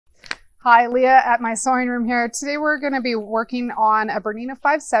Hi, Leah at my sewing room here. Today we're going to be working on a Bernina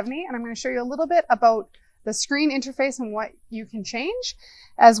 570, and I'm going to show you a little bit about the screen interface and what you can change,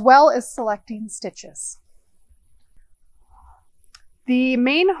 as well as selecting stitches. The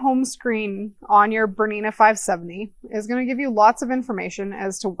main home screen on your Bernina 570 is going to give you lots of information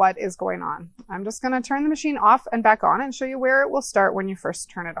as to what is going on. I'm just going to turn the machine off and back on and show you where it will start when you first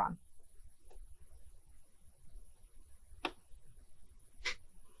turn it on.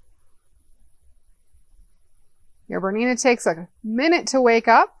 Your Bernina takes a minute to wake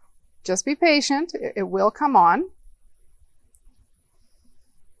up. Just be patient. It will come on.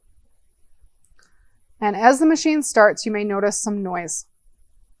 And as the machine starts, you may notice some noise.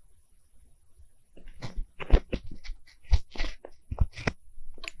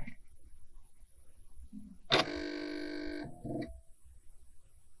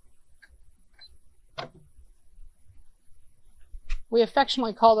 We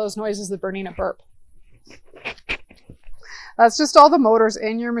affectionately call those noises the Bernina burp. That's just all the motors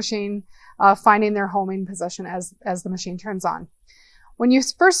in your machine finding their homing position as the machine turns on. When you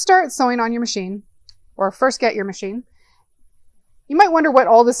first start sewing on your machine, or first get your machine, you might wonder what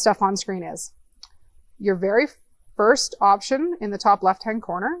all this stuff on screen is. Your very first option in the top left-hand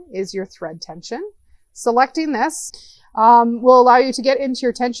corner is your thread tension. Selecting this will allow you to get into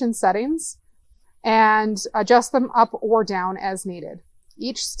your tension settings and adjust them up or down as needed.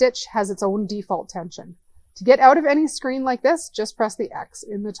 Each stitch has its own default tension. To get out of any screen like this, just press the X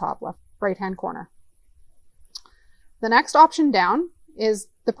in the top left right-hand corner. The next option down is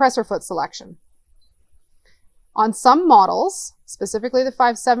the presser foot selection. On some models, specifically the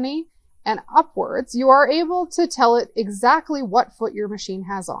 570 and upwards, you are able to tell it exactly what foot your machine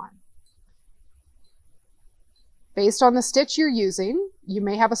has on. Based on the stitch you're using, you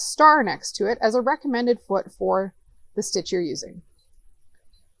may have a star next to it as a recommended foot for the stitch you're using.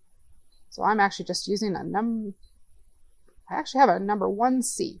 So I'm actually just using I actually have a number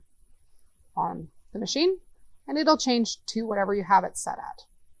 1C on the machine, and it'll change to whatever you have it set at.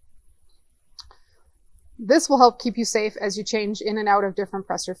 This will help keep you safe as you change in and out of different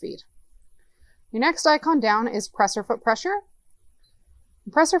presser feet. Your next icon down is presser foot pressure.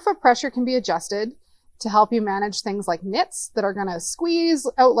 Presser foot pressure can be adjusted to help you manage things like knits that are going to squeeze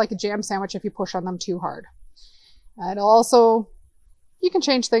out like a jam sandwich if you push on them too hard. It'll also You can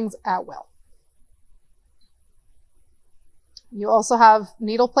change things at will. You also have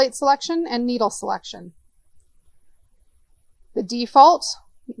needle plate selection and needle selection. The default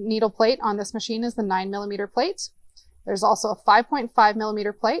needle plate on this machine is the 9mm plate. There's also a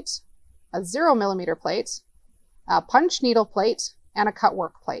 5.5mm plate, a 0mm plate, a punch needle plate, and a cut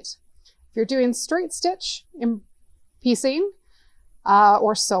work plate. If you're doing straight stitch, piecing,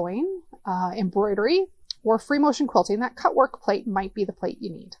 or sewing, embroidery, or free motion quilting, that cut work plate might be the plate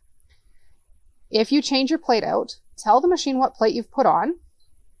you need. If you change your plate out, tell the machine what plate you've put on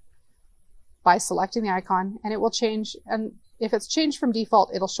by selecting the icon, and it will change. And if it's changed from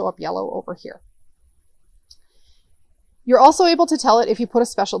default, it'll show up yellow over here. You're also able to tell it if you put a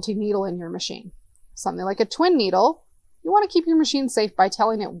specialty needle in your machine. Something like a twin needle, you want to keep your machine safe by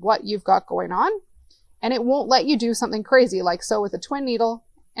telling it what you've got going on, and it won't let you do something crazy like sew with a twin needle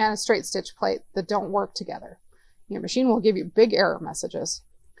and a straight stitch plate that don't work together. Your machine will give you big error messages.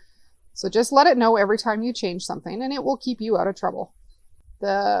 So just let it know every time you change something, and it will keep you out of trouble.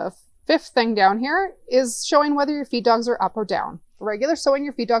 The fifth thing down here is showing whether your feed dogs are up or down. For regular sewing,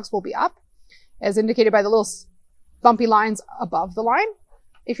 your feed dogs will be up, as indicated by the little bumpy lines above the line.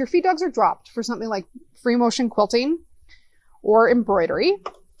 If your feed dogs are dropped for something like free motion quilting or embroidery,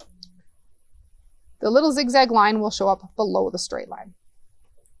 the little zigzag line will show up below the straight line.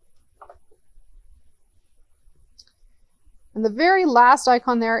 And the very last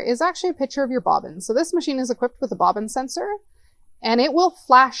icon there is actually a picture of your bobbin. So this machine is equipped with a bobbin sensor, and it will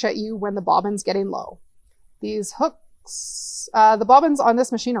flash at you when the bobbin's getting low. These hooks, the bobbins on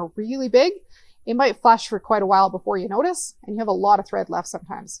this machine are really big. It might flash for quite a while before you notice, and you have a lot of thread left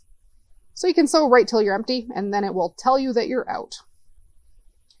sometimes. So you can sew right till you're empty, and then it will tell you that you're out.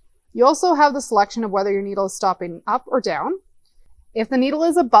 You also have the selection of whether your needle is stopping up or down. If the needle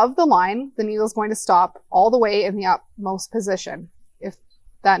is above the line, the needle is going to stop all the way in the upmost position. If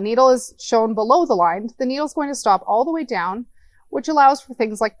that needle is shown below the line, the needle is going to stop all the way down, which allows for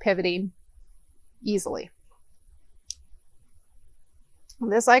things like pivoting easily.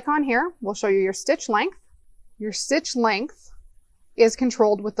 This icon here will show you your stitch length. Your stitch length is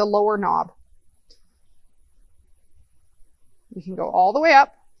controlled with the lower knob. You can go all the way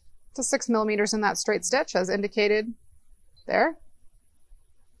up to 6mm in that straight stitch, as indicated there,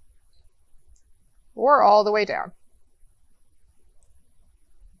 or all the way down.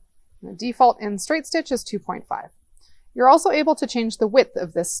 The default in straight stitch is 2.5. You're also able to change the width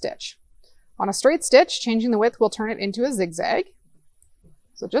of this stitch. On a straight stitch, changing the width will turn it into a zigzag.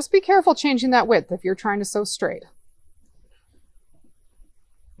 So just be careful changing that width if you're trying to sew straight.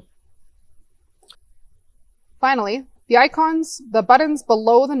 Finally, the icons, the buttons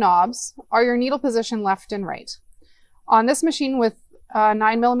below the knobs, are your needle position left and right. On this machine with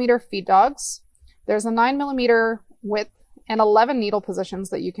 9mm feed dogs, there's a 9mm width and 11 needle positions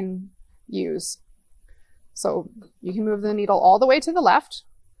that you can use. So you can move the needle all the way to the left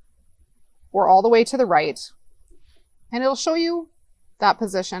or all the way to the right, and it'll show you that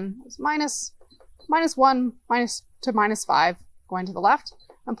position. It's -1 to -5 going to the left,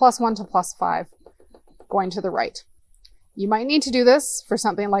 and +1 to +5 going to the right. You might need to do this for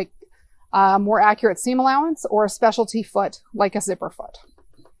something like more accurate seam allowance or a specialty foot like a zipper foot.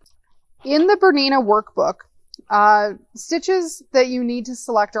 In the Bernina workbook, stitches that you need to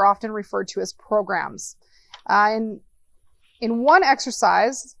select are often referred to as programs. In one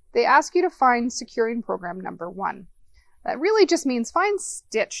exercise, they ask you to find securing program number 1. That really just means find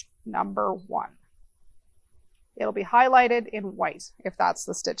stitch number 1. It'll be highlighted in white if that's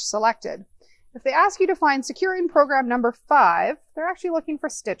the stitch selected. If they ask you to find securing program number 5, they're actually looking for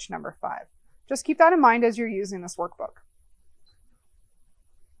stitch number 5. Just keep that in mind as you're using this workbook.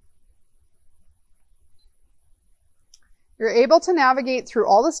 You're able to navigate through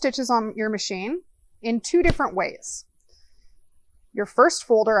all the stitches on your machine in 2 different ways. Your first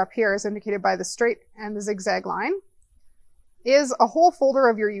folder up here is indicated by the straight and the zigzag line, is a whole folder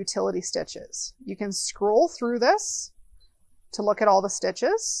of your utility stitches. You can scroll through this to look at all the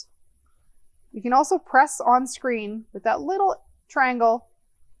stitches. You can also press on screen with that little triangle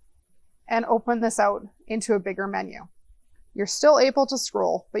and open this out into a bigger menu. You're still able to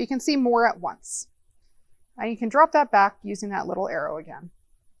scroll, but you can see more at once. And you can drop that back using that little arrow again.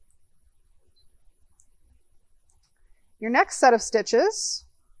 Your next set of stitches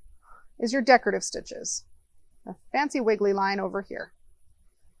is your decorative stitches, a fancy wiggly line over here.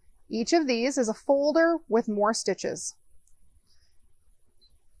 Each of these is a folder with more stitches.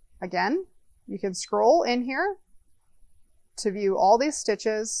 Again, you can scroll in here to view all these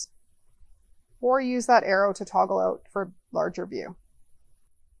stitches or use that arrow to toggle out for larger view.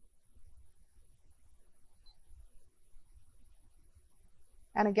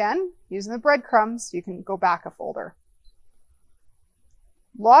 And again, using the breadcrumbs, you can go back a folder.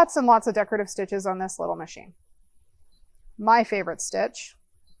 Lots and lots of decorative stitches on this little machine. My favorite stitch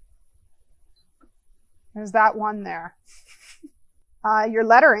is that one there. Your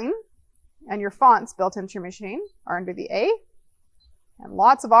lettering and your fonts built into your machine are under the A, and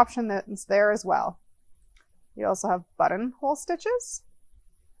lots of options there as well. You also have buttonhole stitches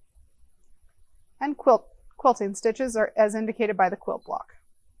and quilting stitches are as indicated by the quilt block.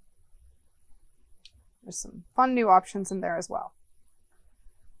 There's some fun new options in there as well.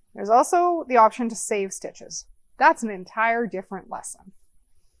 There's also the option to save stitches. That's an entire different lesson.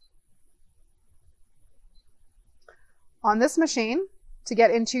 On this machine, to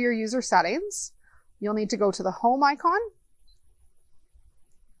get into your user settings, you'll need to go to the home icon,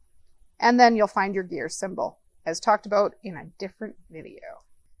 and then you'll find your gear symbol, as talked about in a different video.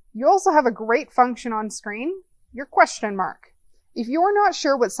 You also have a great function on screen, your question mark. If you're not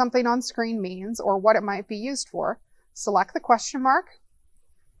sure what something on screen means or what it might be used for, select the question mark,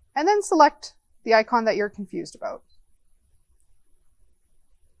 and then select the icon that you're confused about.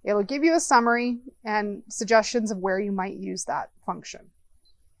 It'll give you a summary and suggestions of where you might use that function.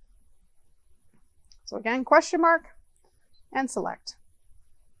 So again, question mark and select.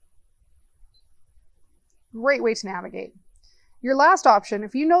 Great way to navigate. Your last option,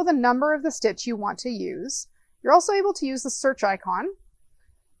 if you know the number of the stitch you want to use, you're also able to use the search icon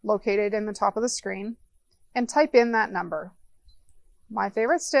located in the top of the screen and type in that number. My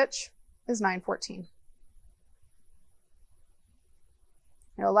favorite stitch is 914.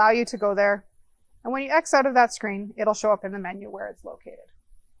 It'll allow you to go there, and when you X out of that screen, it'll show up in the menu where it's located.